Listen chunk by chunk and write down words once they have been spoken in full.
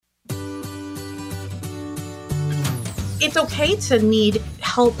it's okay to need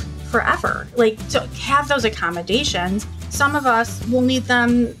help forever. Like, to have those accommodations, some of us will need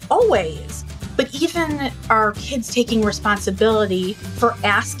them always. But even our kids taking responsibility for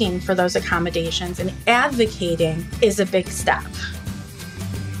asking for those accommodations and advocating is a big step.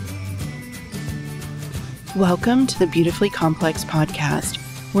 Welcome to the Beautifully Complex podcast,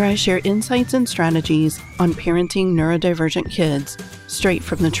 where I share insights and strategies on parenting neurodivergent kids straight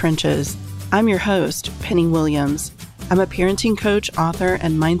from the trenches. I'm your host, Penny Williams. I'm a parenting coach, author,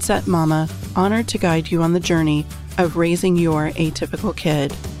 and mindset mama, honored to guide you on the journey of raising your atypical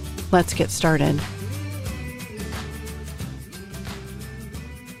kid. Let's get started.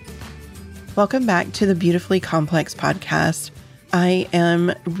 Welcome back to the Beautifully Complex podcast. I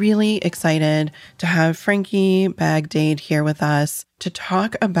am really excited to have Franki Bagdade here with us to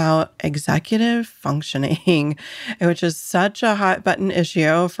talk about executive functioning, which is such a hot button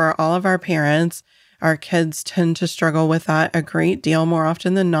issue for all of our parents. Our kids tend to struggle with that a great deal more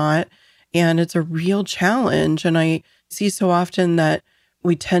often than not, and it's a real challenge. And I see so often that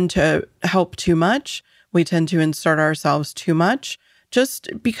we tend to help too much. We tend to insert ourselves too much just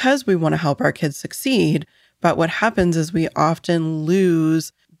because we want to help our kids succeed. But what happens is we often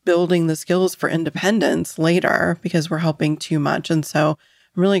lose building the skills for independence later because we're helping too much. And so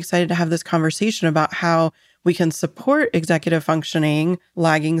I'm really excited to have this conversation about how we can support executive functioning,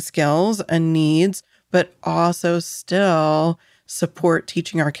 lagging skills and needs, but also still support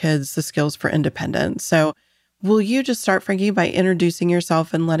teaching our kids the skills for independence. So will you just start, Franki, by introducing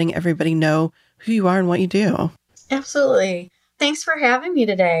yourself and letting everybody know who you are and what you do? Absolutely. Thanks for having me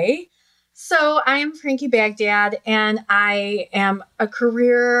today. So I'm Franki Bagdade, and I am a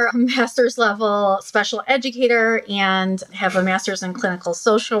career master's level special educator and have a master's in clinical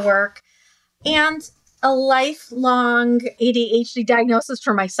social work and a lifelong ADHD diagnosis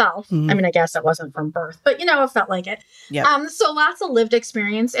for myself. I mean, I guess it wasn't from birth, but it felt like it. Yep. So lots of lived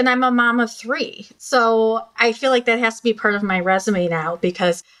experience, and I'm a mom of 3. So I feel like that has to be part of my resume now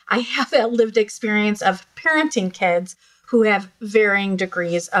because I have that lived experience of parenting kids who have varying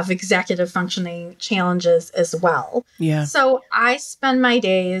degrees of executive functioning challenges as well. Yeah. So I spend my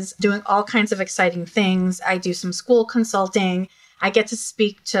days doing all kinds of exciting things. I do some school consulting. I get to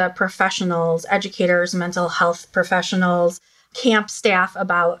speak to professionals, educators, mental health professionals, camp staff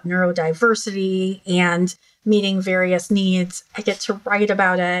about neurodiversity and meeting various needs. I get to write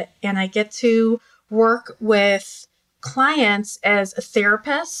about it, and I get to work with clients as a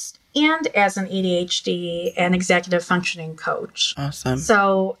therapist and as an ADHD and executive functioning coach. Awesome.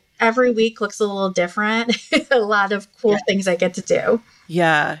 So every week looks a little different. A lot of cool things I get to do.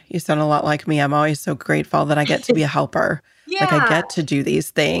 Yeah, you sound a lot like me. I'm always so grateful that I get to be a helper. Like I get to do these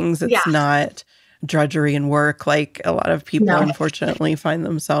things. It's not drudgery and work like a lot of people unfortunately find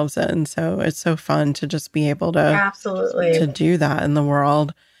themselves in. So it's so fun to just be able to to do that in the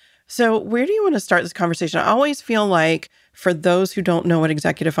world. So where do you want to start this conversation? I always feel like for those who don't know what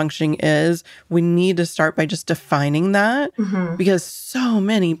executive functioning is, we need to start by just defining that because so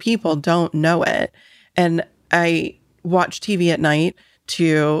many people don't know it. And I watch TV at night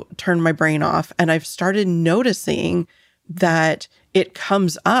to turn my brain off, and I've started noticing that it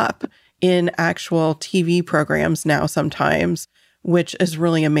comes up in actual TV programs now sometimes, which is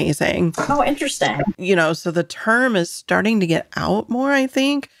really amazing. Oh, interesting. So the term is starting to get out more, I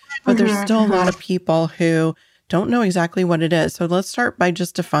think, but there's still a lot of people who don't know exactly what it is. So let's start by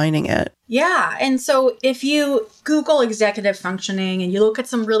just defining it. Yeah. And so if you Google executive functioning and you look at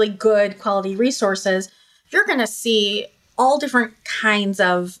some really good quality resources, you're going to see all different kinds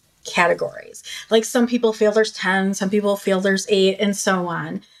of categories. Like some people feel there's 10, some people feel there's 8, and so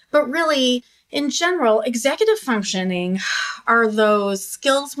on. But really, in general, executive functioning are those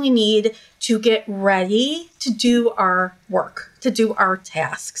skills we need to get ready to do our work, to do our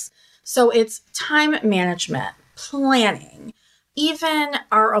tasks. So it's time management, planning, even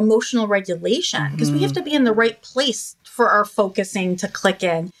our emotional regulation, because we have to be in the right place for our focusing to click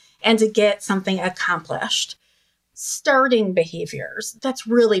in and to get something accomplished. Starting behaviors, that's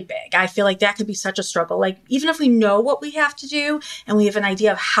really big. I feel like that could be such a struggle. Like, even if we know what we have to do and we have an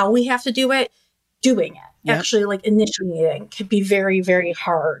idea of how we have to do it, doing it, actually like initiating could be very, very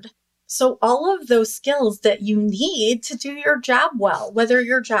hard. So all of those skills that you need to do your job well, whether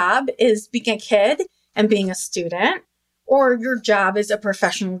your job is being a kid and being a student, or your job is a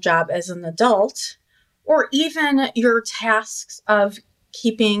professional job as an adult, or even your tasks of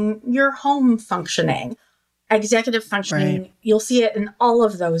keeping your home functioning. Executive functioning, you'll see it in all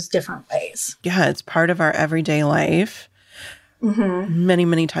of those different ways. Yeah, it's part of our everyday life. many,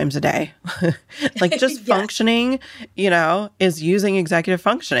 many times a day. Like just functioning, is using executive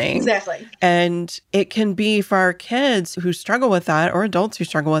functioning. Exactly. And it can be for our kids who struggle with that or adults who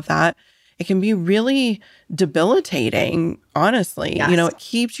struggle with that. It can be really debilitating, honestly. Yes. It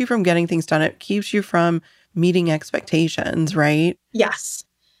keeps you from getting things done. It keeps you from meeting expectations, right? Yes.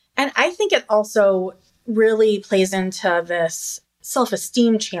 And I think it also really plays into this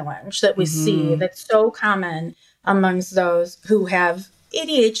self-esteem challenge that we see that's so common amongst those who have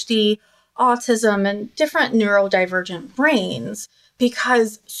ADHD, autism, and different neurodivergent brains,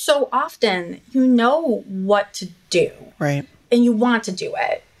 because so often you know what to do. Right. And you want to do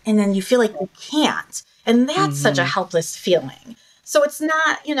it. And then you feel like you can't. And that's such a helpless feeling. So it's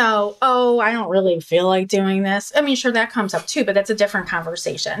not, oh, I don't really feel like doing this. I mean, sure, that comes up too, but that's a different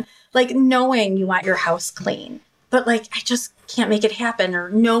conversation. Like knowing you want your house clean, but like, I just can't make it happen, or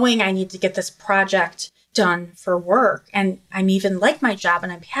knowing I need to get this project done for work. And I'm even like my job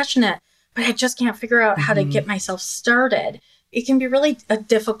and I'm passionate, but I just can't figure out how to get myself started. It can be really a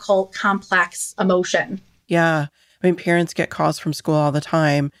difficult, complex emotion. Yeah. I mean, parents get calls from school all the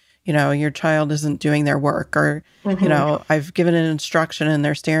time. Your child isn't doing their work, or, I've given an instruction and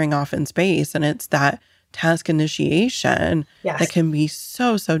they're staring off in space. And it's that task initiation that can be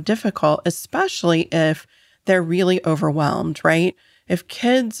so, so difficult, especially if they're really overwhelmed, right? If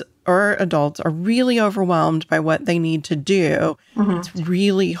kids or adults are really overwhelmed by what they need to do, it's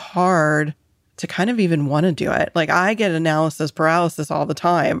really hard to kind of even want to do it. Like I get analysis paralysis all the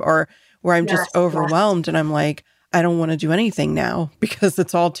time, or where I'm just overwhelmed and I'm like, I don't want to do anything now because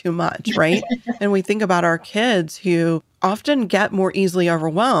it's all too much, right? And we think about our kids who often get more easily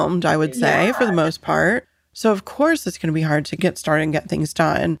overwhelmed, I would say, for the most part. So of course it's going to be hard to get started and get things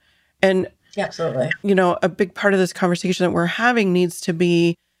done. And absolutely, a big part of this conversation that we're having needs to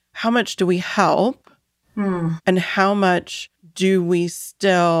be, how much do we help and how much do we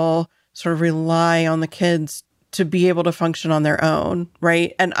still sort of rely on the kids to be able to function on their own,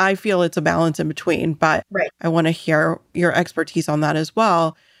 right? And I feel it's a balance in between, but I want to hear your expertise on that as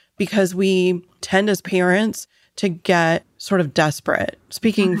well, because we tend as parents to get sort of desperate.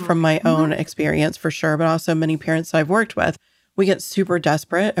 Speaking from my own experience for sure, but also many parents that I've worked with, we get super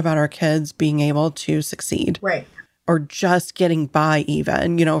desperate about our kids being able to succeed. Right. Or just getting by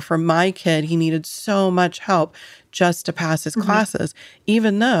even. For my kid, he needed so much help just to pass his classes,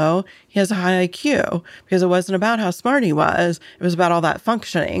 even though he has a high IQ, because it wasn't about how smart he was. It was about all that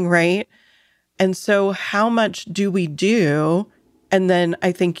functioning, right? And so how much do we do? And then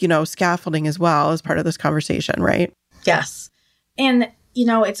I think, scaffolding as well as part of this conversation, right? Yes. And,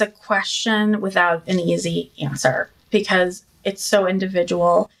 it's a question without an easy answer, because it's so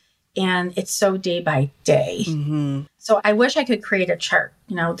individual. And it's so day by day. So I wish I could create a chart.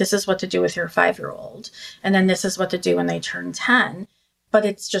 This is what to do with your 5-year-old. And then this is what to do when they turn 10. But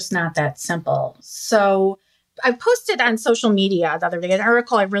it's just not that simple. So I posted on social media the other day an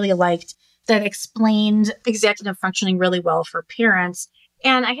article I really liked that explained executive functioning really well for parents.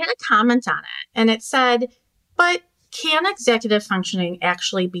 And I had a comment on it. And it said, but can executive functioning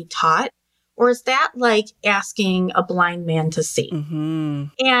actually be taught? Or is that like asking a blind man to see?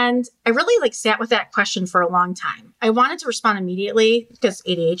 And I really sat with that question for a long time. I wanted to respond immediately because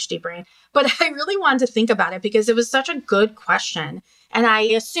ADHD brain, but I really wanted to think about it because it was such a good question. And I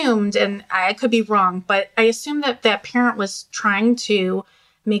assumed, and I could be wrong, but I assumed that that parent was trying to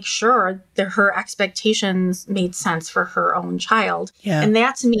make sure that her expectations made sense for her own child. Yeah. And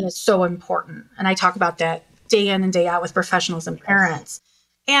that to me is so important. And I talk about that day in and day out with professionals and parents.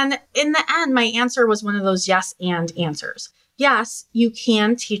 And in the end, my answer was one of those yes and answers. Yes, you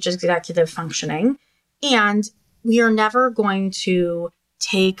can teach executive functioning, and we are never going to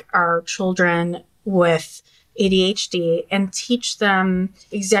take our children with ADHD and teach them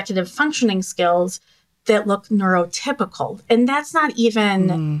executive functioning skills that look neurotypical. And that's not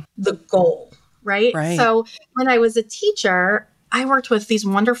even the goal, right? So when I was a teacher, I worked with these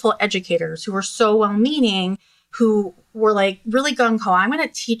wonderful educators who were so well-meaning, who were really gung-ho. I'm going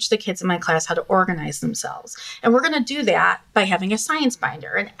to teach the kids in my class how to organize themselves. And we're going to do that by having a science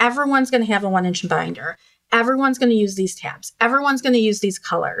binder. And everyone's going to have a 1-inch binder. Everyone's going to use these tabs. Everyone's going to use these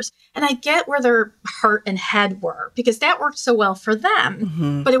colors. And I get where their heart and head were, because that worked so well for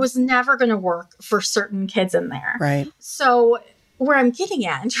them, but it was never going to work for certain kids in there. Right. So where I'm getting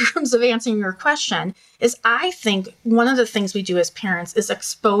at in terms of answering your question is, I think one of the things we do as parents is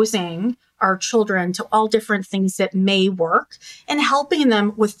exposing our children to all different things that may work and helping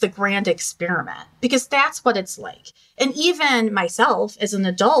them with the grand experiment, because that's what it's like. And even myself as an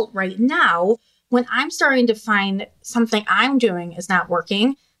adult right now, when I'm starting to find something I'm doing is not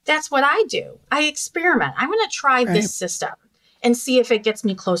working, that's what I do. I experiment. I'm going to try this system. and see if it gets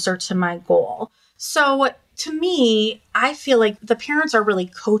me closer to my goal. So to me, I feel like the parents are really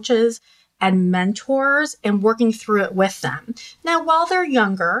coaches and mentors and working through it with them. Now, while they're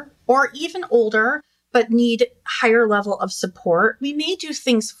younger or even older, but need higher level of support, we may do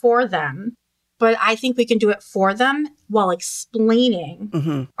things for them, but I think we can do it for them while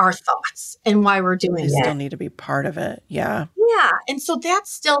explaining our thoughts and why we're doing it. They still need to be part of it. Yeah. Yeah. And so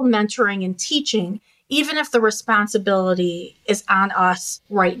that's still mentoring and teaching, even if the responsibility is on us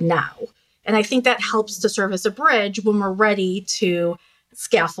right now. And I think that helps to serve as a bridge when we're ready to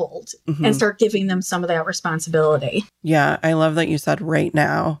scaffold and start giving them some of that responsibility. Yeah. I love that you said right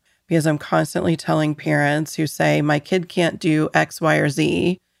now, because I'm constantly telling parents who say, my kid can't do X, Y, or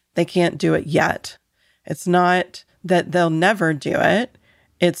Z. They can't do it yet. It's not that they'll never do it.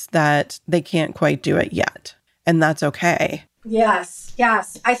 It's that they can't quite do it yet. And that's okay. Yes.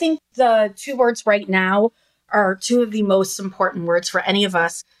 Yes. I think the 2 words right now are 2 of the most important words for any of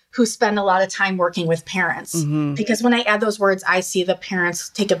us who spend a lot of time working with parents. Because when I add those words, I see the parents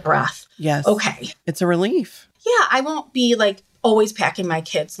take a breath. Yes. Okay. It's a relief. Yeah. I won't be like always packing my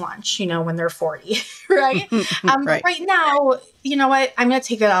kids' lunch, when they're 40, right? Right. Right now, you know what? I'm going to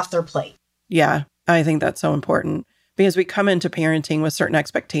take it off their plate. Yeah. I think that's so important because we come into parenting with certain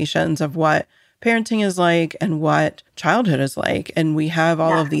expectations of what parenting is like and what childhood is like. And we have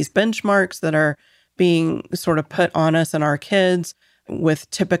all of these benchmarks that are being sort of put on us and our kids with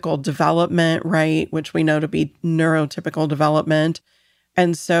typical development, right? Which we know to be neurotypical development.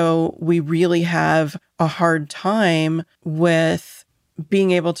 And so we really have a hard time with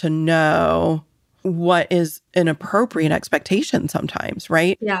being able to know what is an appropriate expectation sometimes,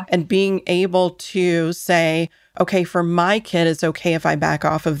 right? Yeah. And being able to say, okay, for my kid, it's okay if I back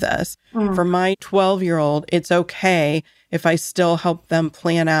off of this. For my 12-year-old, it's okay if I still help them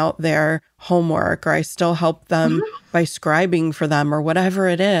plan out their homework or I still help them by scribing for them or whatever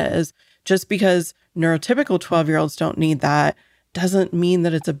it is. Just because neurotypical 12-year-olds don't need that doesn't mean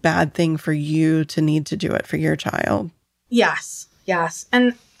that it's a bad thing for you to need to do it for your child. Yes. Yes.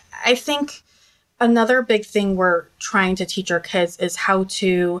 And I think another big thing we're trying to teach our kids is how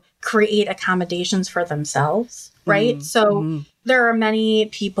to create accommodations for themselves, right? So there are many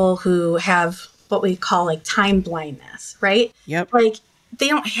people who have what we call like time blindness, right? Yep. Like they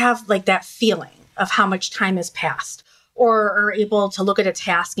don't have like that feeling of how much time has passed or are able to look at a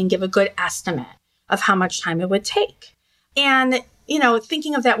task and give a good estimate of how much time it would take. And,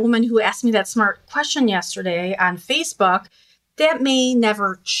 thinking of that woman who asked me that smart question yesterday on Facebook, that may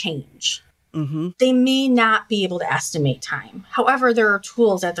never change. They may not be able to estimate time. However, there are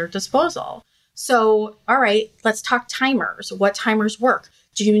tools at their disposal. So, all right, let's talk timers. What timers work?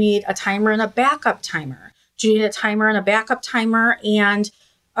 Do you need a timer and a backup timer? Do you need a timer and a backup timer and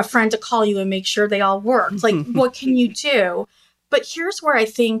a friend to call you and make sure they all work? Like, what can you do? But here's where I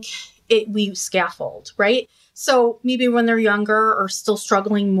think we scaffold, right? So maybe when they're younger or still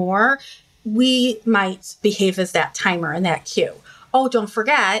struggling more, we might behave as that timer and that cue. Oh, don't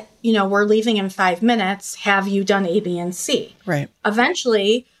forget, we're leaving in 5 minutes. Have you done A, B, and C? Right.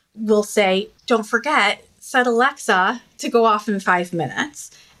 Eventually, we'll say, don't forget, set Alexa to go off in 5 minutes.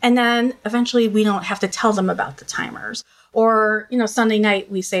 And then eventually we don't have to tell them about the timers. Or, Sunday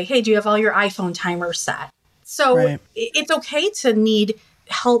night we say, hey, do you have all your iPhone timers set? So it's okay to need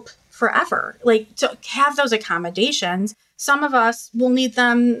help forever, like to have those accommodations. Some of us will need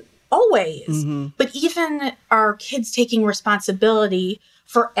them always. But even our kids taking responsibility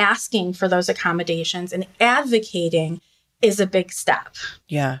for asking for those accommodations and advocating is a big step.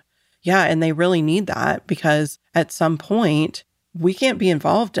 Yeah. Yeah. And they really need that because at some point we can't be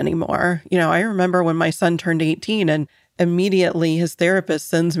involved anymore. I remember when my son turned 18 and immediately his therapist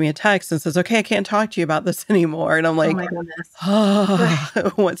sends me a text and says, okay, I can't talk to you about this anymore. And I'm like, oh my goodness.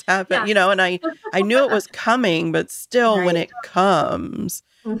 Oh, what's happened? Yeah. And I knew it was coming, but still when it comes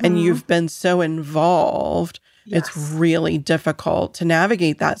and you've been so involved, it's really difficult to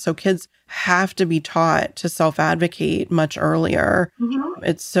navigate that. So kids have to be taught to self-advocate much earlier.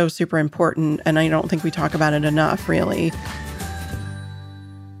 It's so super important. And I don't think we talk about it enough, really.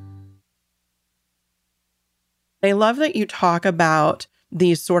 I love that you talk about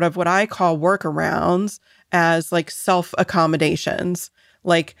these sort of what I call workarounds as like self-accommodations.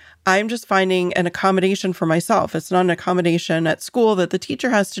 Like I'm just finding an accommodation for myself. It's not an accommodation at school that the teacher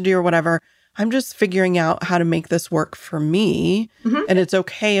has to do or whatever. I'm just figuring out how to make this work for me. And it's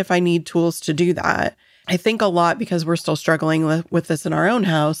okay if I need tools to do that. I think a lot because we're still struggling with this in our own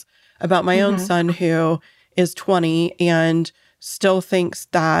house about my own son who is 20 and still thinks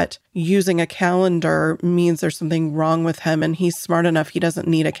that using a calendar means there's something wrong with him and he's smart enough he doesn't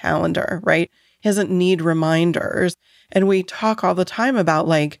need a calendar, right? He doesn't need reminders. And we talk all the time about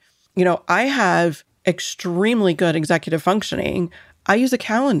like, I have extremely good executive functioning. I use a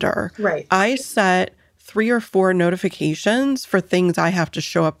calendar. Right. I set 3 or 4 notifications for things I have to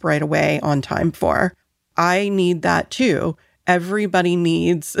show up right away on time for. I need that too. Everybody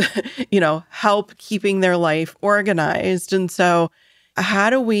needs, help keeping their life organized. And so how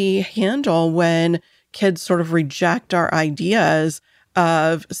do we handle when kids sort of reject our ideas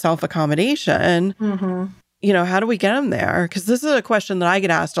of self-accommodation? Mm-hmm. How do we get them there? Because this is a question that I get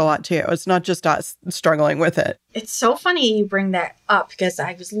asked a lot too. It's not just us struggling with it. It's so funny you bring that up because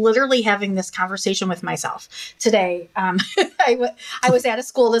I was literally having this conversation with myself today. I was at a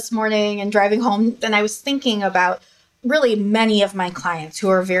school this morning and driving home, and I was thinking about really many of my clients who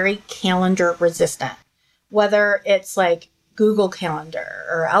are very calendar resistant, whether it's like Google Calendar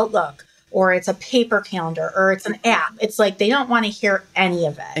or Outlook, or it's a paper calendar, or it's an app. It's like they don't want to hear any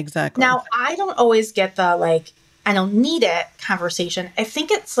of it. Exactly. Now, I don't always get the like, I don't need it conversation. I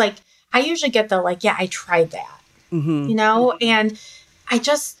think it's like, I usually get the like, yeah, I tried that, and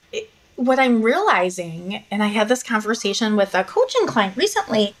what I'm realizing, and I had this conversation with a coaching client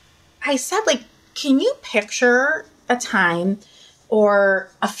recently, I said like, can you picture a time or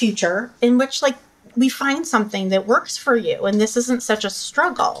a future in which like we find something that works for you and this isn't such a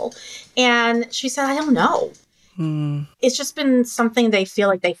struggle? And she said, I don't know. It's just been something they feel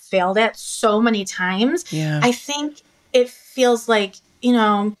like they failed at so many times. Yeah. I think it feels like,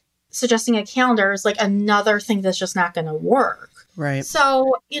 suggesting a calendar is like another thing that's just not going to work. Right.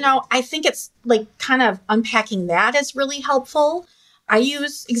 So, I think it's like kind of unpacking that is really helpful. I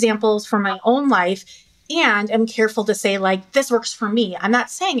use examples from my own life and am careful to say, like, this works for me. I'm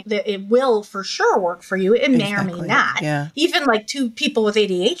not saying that it will for sure work for you. It may or may not. Yeah. Even like 2 people with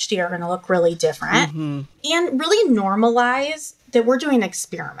ADHD are going to look really different. Mm-hmm. And really normalize that we're doing an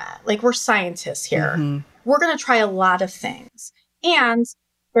experiment. Like, we're scientists here. Mm-hmm. We're going to try a lot of things. And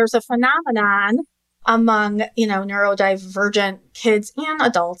there's a phenomenon among, neurodivergent kids and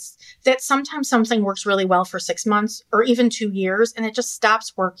adults that sometimes something works really well for 6 months or even 2 years, and it just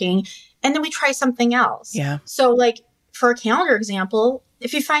stops working. And then we try something else. Yeah. So like for a calendar example,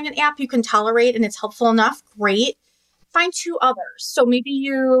 if you find an app you can tolerate and it's helpful enough, great. Find 2 others. So maybe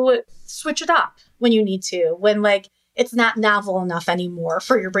you switch it up when you need to, when like it's not novel enough anymore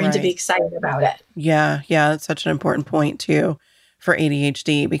for your brain to be excited about it. Yeah. Yeah. That's such an important point too for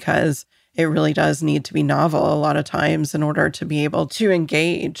ADHD, because it really does need to be novel a lot of times in order to be able to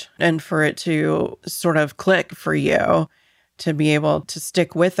engage and for it to sort of click for you, to be able to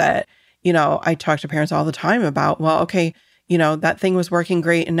stick with it. I talk to parents all the time about, well, okay, that thing was working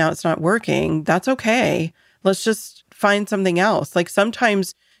great and now it's not working. That's okay. Let's just find something else. Like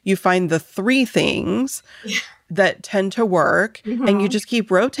sometimes you find the 3 things that tend to work and you just keep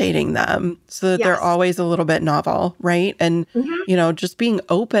rotating them so that they're always a little bit novel, right? And, just being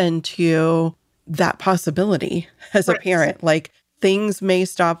open to that possibility as a parent, like things may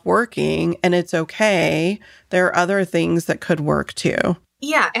stop working and it's okay. There are other things that could work too.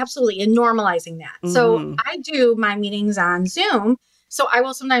 Yeah, absolutely. And normalizing that. Mm-hmm. So I do my meetings on Zoom. So I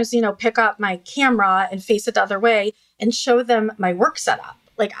will sometimes, pick up my camera and face it the other way and show them my work setup.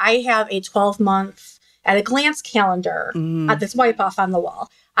 Like I have a 12-month at a glance calendar that's wipe off on the wall.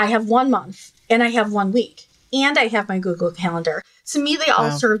 I have 1 month and I have 1 week and I have my Google Calendar. To me, they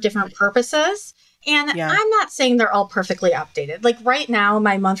all serve different purposes. And I'm not saying they're all perfectly updated. Like right now,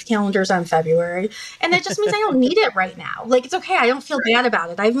 my month calendar's on February, and it just means I don't need it right now. Like, it's okay. I don't feel bad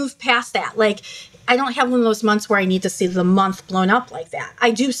about it. I've moved past that. Like, I don't have one of those months where I need to see the month blown up like that. I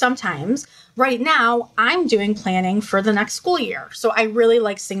do sometimes. Right now, I'm doing planning for the next school year. So I really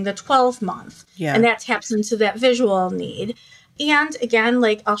like seeing the 12 month. Yeah. And that taps into that visual need. And again,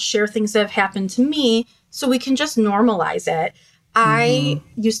 like I'll share things that have happened to me so we can just normalize it. I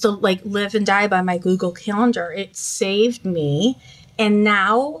used to like live and die by my Google Calendar. It saved me. And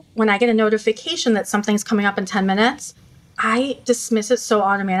now when I get a notification that something's coming up in 10 minutes, I dismiss it so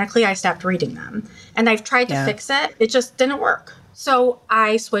automatically, I stopped reading them. And I've tried to fix it. It just didn't work. So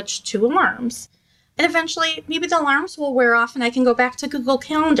I switched to alarms. And eventually, maybe the alarms will wear off and I can go back to Google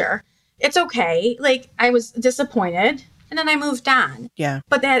Calendar. It's okay. Like, I was disappointed. And then I moved on. Yeah.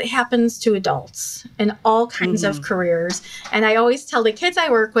 But that happens to adults in all kinds of careers. And I always tell the kids I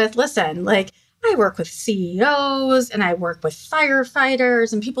work with, listen, like I work with CEOs and I work with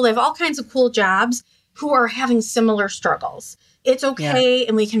firefighters and people that have all kinds of cool jobs who are having similar struggles. It's okay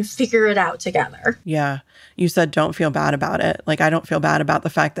and we can figure it out together. Yeah. You said don't feel bad about it. Like I don't feel bad about the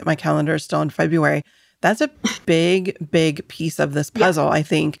fact that my calendar is still in February. That's a big, big piece of this puzzle, I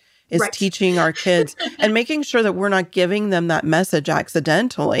think. Is teaching our kids and making sure that we're not giving them that message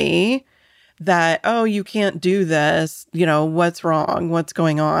accidentally that, oh, you can't do this. What's wrong? What's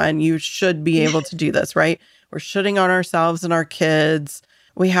going on? You should be able to do this, right? We're shitting on ourselves and our kids.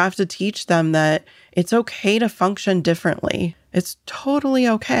 We have to teach them that it's okay to function differently. It's totally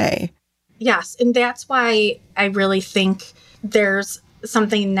okay. Yes. And that's why I really think there's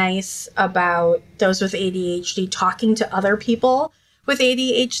something nice about those with ADHD talking to other people with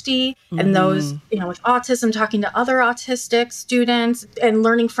ADHD and those, with autism, talking to other autistic students and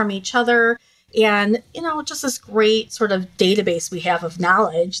learning from each other. And, just this great sort of database we have of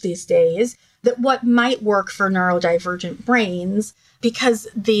knowledge these days that what might work for neurodivergent brains, because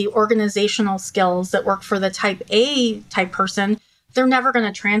the organizational skills that work for the type A type person, they're never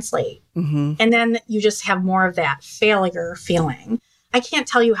going to translate. And then you just have more of that failure feeling. I can't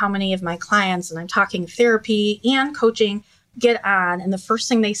tell you how many of my clients, and I'm talking therapy and coaching, get on, and the first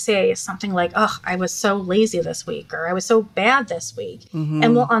thing they say is something like, oh, I was so lazy this week, or I was so bad this week.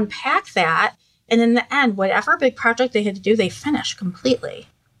 And we'll unpack that. And in the end, whatever big project they had to do, they finish completely.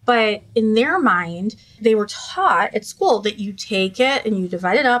 But in their mind, they were taught at school that you take it and you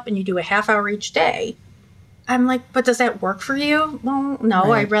divide it up and you do a half hour each day. I'm like, but does that work for you? Well, no,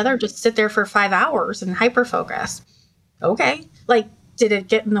 right. I'd rather just sit there for 5 hours and hyper-focus. Okay. Like, did it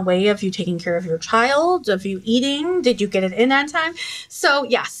get in the way of you taking care of your child, of you eating? Did you get it in on time? So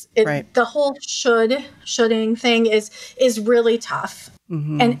yes, the whole shoulding thing is really tough.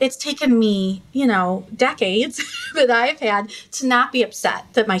 And it's taken me, decades that I've had to not be upset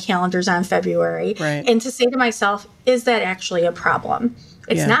that my calendar's on February and to say to myself, is that actually a problem?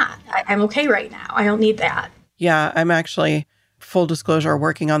 It's not. I'm okay right now. I don't need that. Yeah, I'm actually, full disclosure,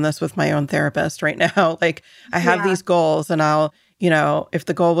 working on this with my own therapist right now. Like, I have these goals and I'll, if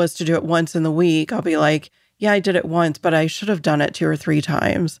the goal was to do it once in the week, I'll be like, yeah, I did it once, but I should have done it 2 or 3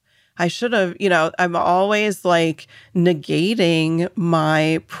 times. I should have, I'm always like negating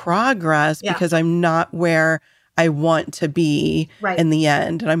my progress because I'm not where I want to be in the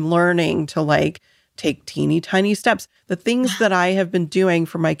end. And I'm learning to like take teeny tiny steps. The things that I have been doing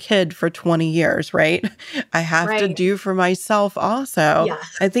for my kid for 20 years, right? I have to do for myself also.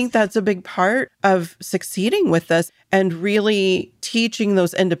 Yes. I think that's a big part of succeeding with this and really teaching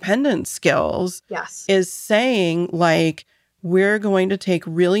those independent skills is saying like, we're going to take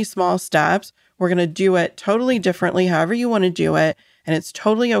really small steps. We're going to do it totally differently, however you want to do it. And it's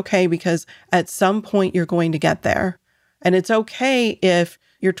totally okay because at some point you're going to get there. And it's okay if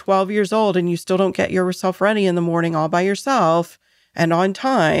you're 12 years old and you still don't get yourself ready in the morning all by yourself and on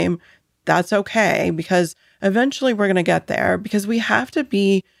time. That's okay because eventually we're going to get there because we have to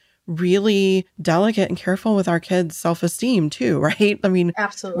be really delicate and careful with our kids' self-esteem too, right? I mean,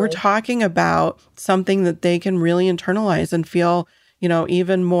 absolutely. We're talking about something that they can really internalize and feel,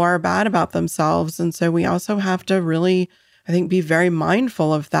 even more bad about themselves. And so we also have to really, I think, be very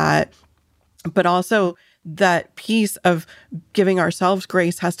mindful of that. But also that piece of giving ourselves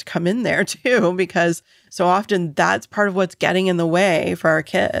grace has to come in there too, because so often that's part of what's getting in the way for our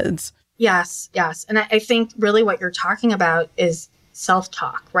kids. Yes. And I think really what you're talking about is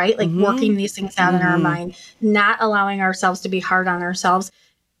self-talk, right? Like working these things out in our mind, not allowing ourselves to be hard on ourselves.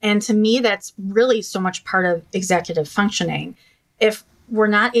 And to me, that's really so much part of executive functioning. If we're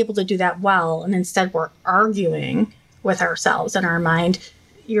not able to do that well, and instead we're arguing with ourselves in our mind,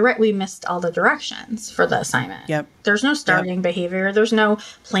 you're right, we missed all the directions for the assignment. Yep. There's no starting behavior. There's no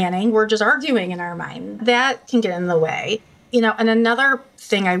planning. We're just arguing in our mind. That can get in the way. And another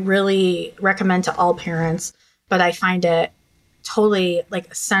thing I really recommend to all parents, but I find it totally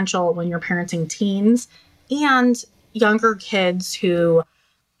like essential when you're parenting teens and younger kids who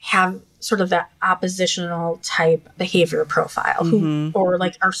have sort of that oppositional type behavior profile who or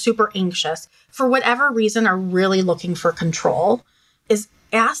like are super anxious for whatever reason are really looking for control is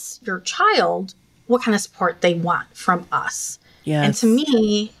ask your child what kind of support they want from us. Yes. And to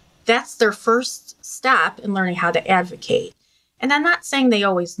me, that's their first step in learning how to advocate. And I'm not saying they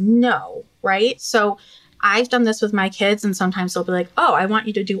always know, right? So I've done this with my kids and sometimes they'll be like, oh, I want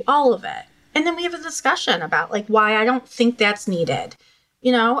you to do all of it. And then we have a discussion about like why I don't think that's needed,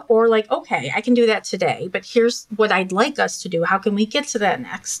 or like, okay, I can do that today, but here's what I'd like us to do. How can we get to that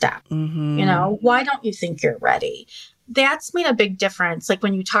next step? Why don't you think you're ready? That's made a big difference. Like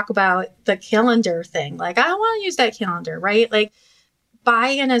when you talk about the calendar thing, like I don't want to use that calendar, right? Like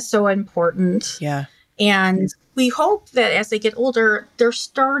buy-in is so important. Yeah. And we hope that as they get older, they're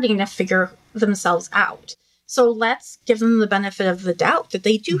starting to figure themselves out. So let's give them the benefit of the doubt that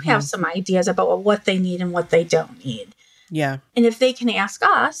they do have some ideas about what they need and what they don't need. Yeah. And if they can ask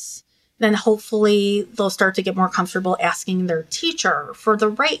us, then hopefully they'll start to get more comfortable asking their teacher for the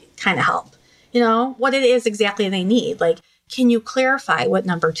right kind of help. What it is exactly they need. Like, can you clarify what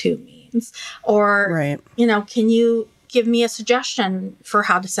number 2 means? outlines? Or, Right. can you give me a suggestion for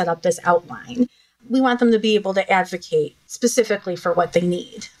how to set up this outline? We want them to be able to advocate specifically for what they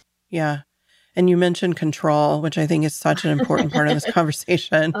need. Yeah. And you mentioned control, which I think is such an important part of this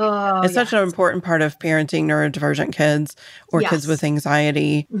conversation. Oh, It's such an yes. important part of parenting neurodivergent kids or kids with Yes.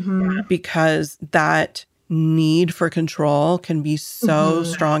 anxiety, because that need for control can be so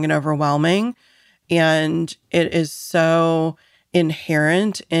strong and overwhelming. And it is so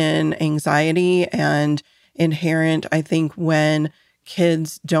inherent in anxiety and inherent, I think, when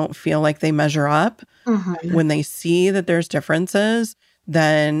kids don't feel like they measure up, when they see that there's differences,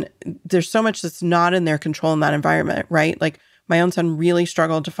 then there's so much that's not in their control in that environment, right? Like my own son really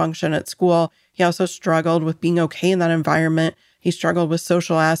struggled to function at school. He also struggled with being okay in that environment. He struggled with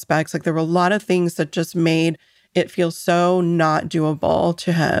social aspects. Like there were a lot of things that just made it feel so not doable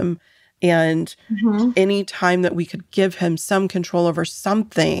to him. And any time that we could give him some control over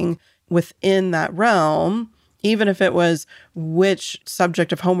something within that realm, even if it was which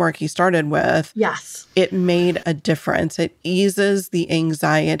subject of homework he started with, Yes. it made a difference. It eases the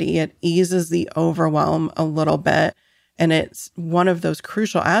anxiety. It eases the overwhelm a little bit. And it's one of those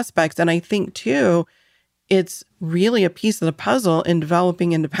crucial aspects. And I think, too, it's really a piece of the puzzle in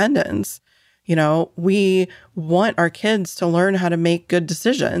developing independence. We want our kids to learn how to make good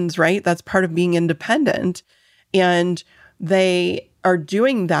decisions, right? That's part of being independent. And they are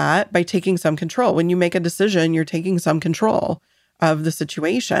doing that by taking some control. When you make a decision, you're taking some control of the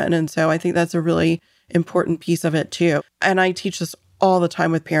situation. And so I think that's a really important piece of it too. And I teach this all the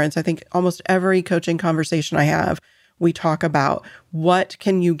time with parents. I think almost every coaching conversation I have, we talk about what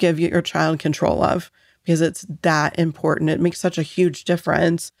can you give your child control of, because it's that important. It makes such a huge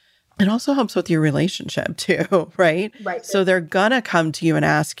difference. It also helps with your relationship too, right? Right. So they're gonna come to you and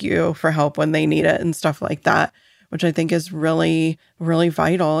ask you for help when they need it and stuff like that, which I think is really, really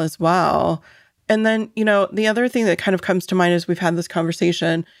vital as well. And then, the other thing that kind of comes to mind as we've had this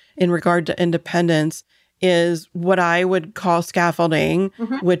conversation in regard to independence is what I would call scaffolding,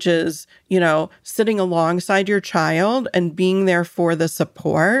 which is, sitting alongside your child and being there for the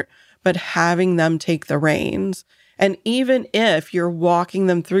support, but having them take the reins. And even if you're walking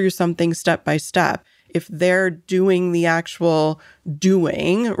them through something step by step, if they're doing the actual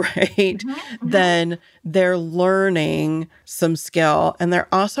doing, right, then they're learning some skill. And they're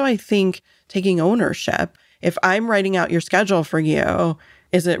also, I think, taking ownership. If I'm writing out your schedule for you,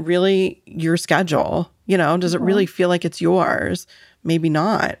 is it really your schedule? Does it really feel like it's yours? Maybe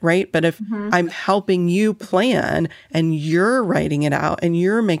not, right? But if I'm helping you plan and you're writing it out and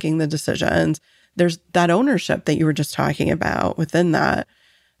you're making the decisions, there's that ownership that you were just talking about within that.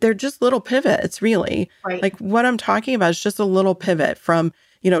 They're just little pivots, really. Right. Like what I'm talking about is just a little pivot from,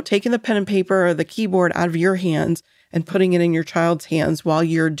 taking the pen and paper or the keyboard out of your hands and putting it in your child's hands while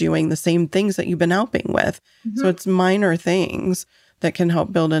you're doing the same things that you've been helping with. So it's minor things that can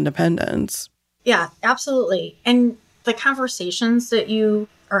help build independence. Yeah, absolutely. And the conversations that you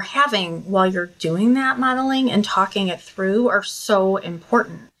are having while you're doing that modeling and talking it through are so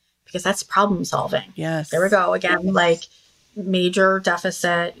important, because that's problem solving. Yes. There we go again, like major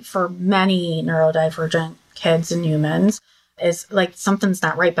deficit for many neurodivergent kids and humans is like something's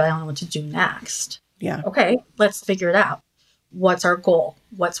not right, but I don't know what to do next. Yeah. Okay, let's figure it out. What's our goal?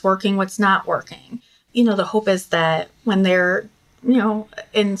 What's working? What's not working? The hope is that when they're,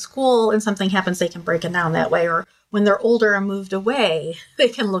 in school and something happens, they can break it down that way. Or when they're older and moved away, they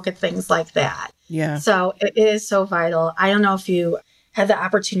can look at things like that. Yeah. So it is so vital. I don't know if you had the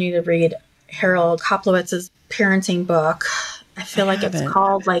opportunity to read Harold Koplowitz's parenting book. I feel like it's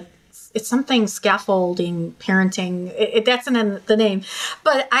called it's something scaffolding parenting. That's in the name.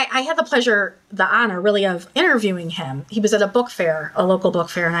 But I had the honor really of interviewing him. He was at a local book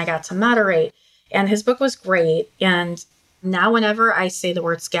fair, and I got to moderate. And his book was great. And now whenever I say the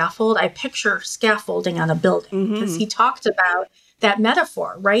word scaffold, I picture scaffolding on a building, because he talked about that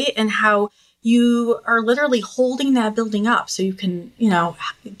metaphor, right? And how you are literally holding that building up so you can,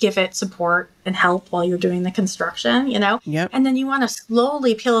 give it support and help while you're doing the construction, Yep. And then you want to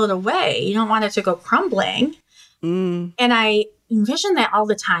slowly peel it away. You don't want it to go crumbling. And I envision that all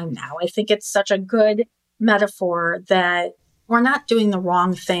the time now. I think it's such a good metaphor that we're not doing the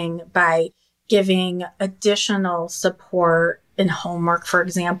wrong thing by giving additional support in homework, for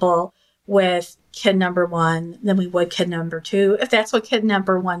example, with kid number one than we would kid number two. If that's what kid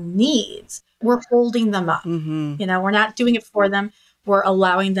number one needs, we're holding them up. We're not doing it for them. We're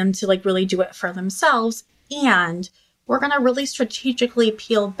allowing them to really do it for themselves. And we're going to really strategically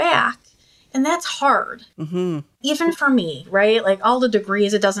peel back. And that's hard. Even for me, right? Like all the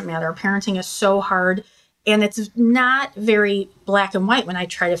degrees, it doesn't matter. Parenting is so hard. And it's not very black and white when I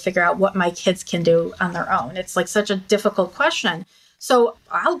try to figure out what my kids can do on their own. It's like such a difficult question. So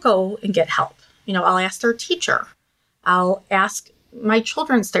I'll go and get help. I'll ask their teacher. I'll ask my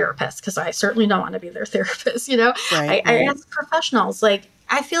children's therapist, because I certainly don't want to be their therapist. Right. I ask professionals. Like,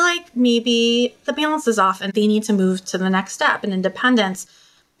 I feel like maybe the balance is off and they need to move to the next step in independence.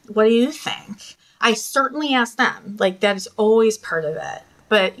 What do you think? I certainly ask them. Like, that is always part of it.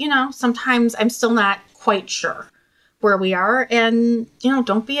 But, sometimes I'm still not quite sure where we are. And,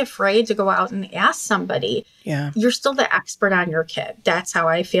 don't be afraid to go out and ask somebody. Yeah. You're still the expert on your kid. That's how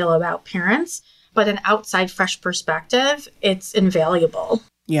I feel about parents. But an outside, fresh perspective, it's invaluable.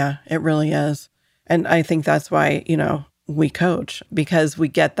 Yeah, it really is. And I think that's why, we coach, because we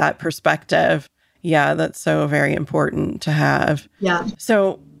get that perspective. Yeah, that's so very important to have. Yeah.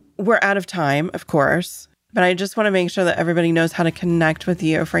 So we're out of time, of course, but I just want to make sure that everybody knows how to connect with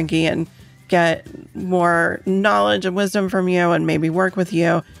you, Franki, and get more knowledge and wisdom from you and maybe work with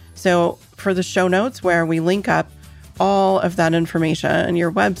you. So for the show notes, where we link up all of that information,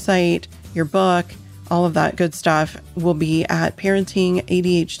 your website, your book, all of that good stuff, will be at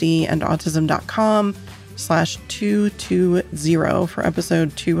parentingadhdandautism.com/220 for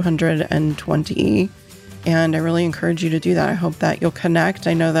episode 220. And I really encourage you to do that. I hope that you'll connect.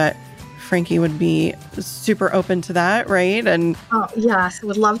 I know that Franki would be super open to that, right? And yes, I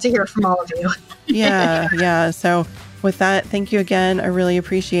would love to hear from all of you. Yeah. So with that, thank you again. I really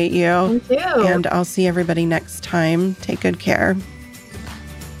appreciate you. Thank you. And I'll see everybody next time. Take good care.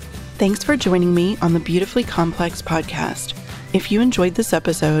 Thanks for joining me on the Beautifully Complex podcast. If you enjoyed this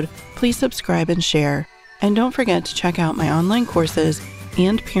episode, please subscribe and share. And don't forget to check out my online courses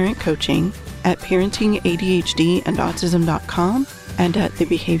and parent coaching at parentingadhdandautism.com and at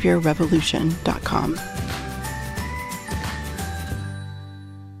thebehaviorrevolution.com.